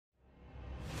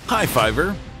Hi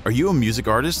Fiverr! Are you a music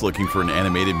artist looking for an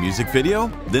animated music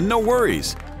video? Then no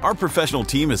worries! Our professional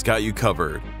team has got you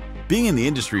covered. Being in the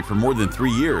industry for more than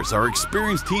 3 years, our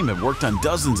experienced team have worked on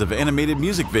dozens of animated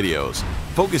music videos,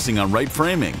 focusing on right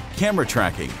framing, camera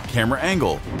tracking, camera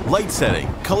angle, light setting,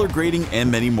 color grading,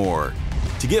 and many more,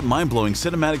 to get mind-blowing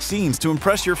cinematic scenes to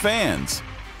impress your fans.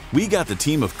 We got the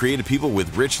team of creative people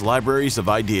with rich libraries of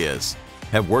ideas,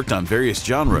 have worked on various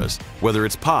genres, whether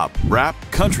it's pop, rap,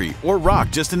 country, or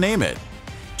rock, just to name it.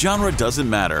 Genre doesn't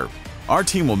matter. Our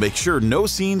team will make sure no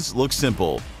scenes look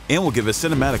simple and will give a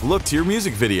cinematic look to your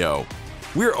music video.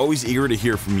 We're always eager to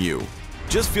hear from you.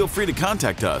 Just feel free to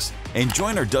contact us and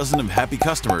join our dozen of happy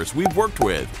customers we've worked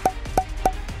with.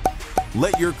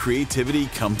 Let your creativity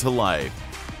come to life.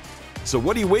 So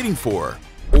what are you waiting for?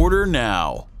 Order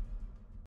now!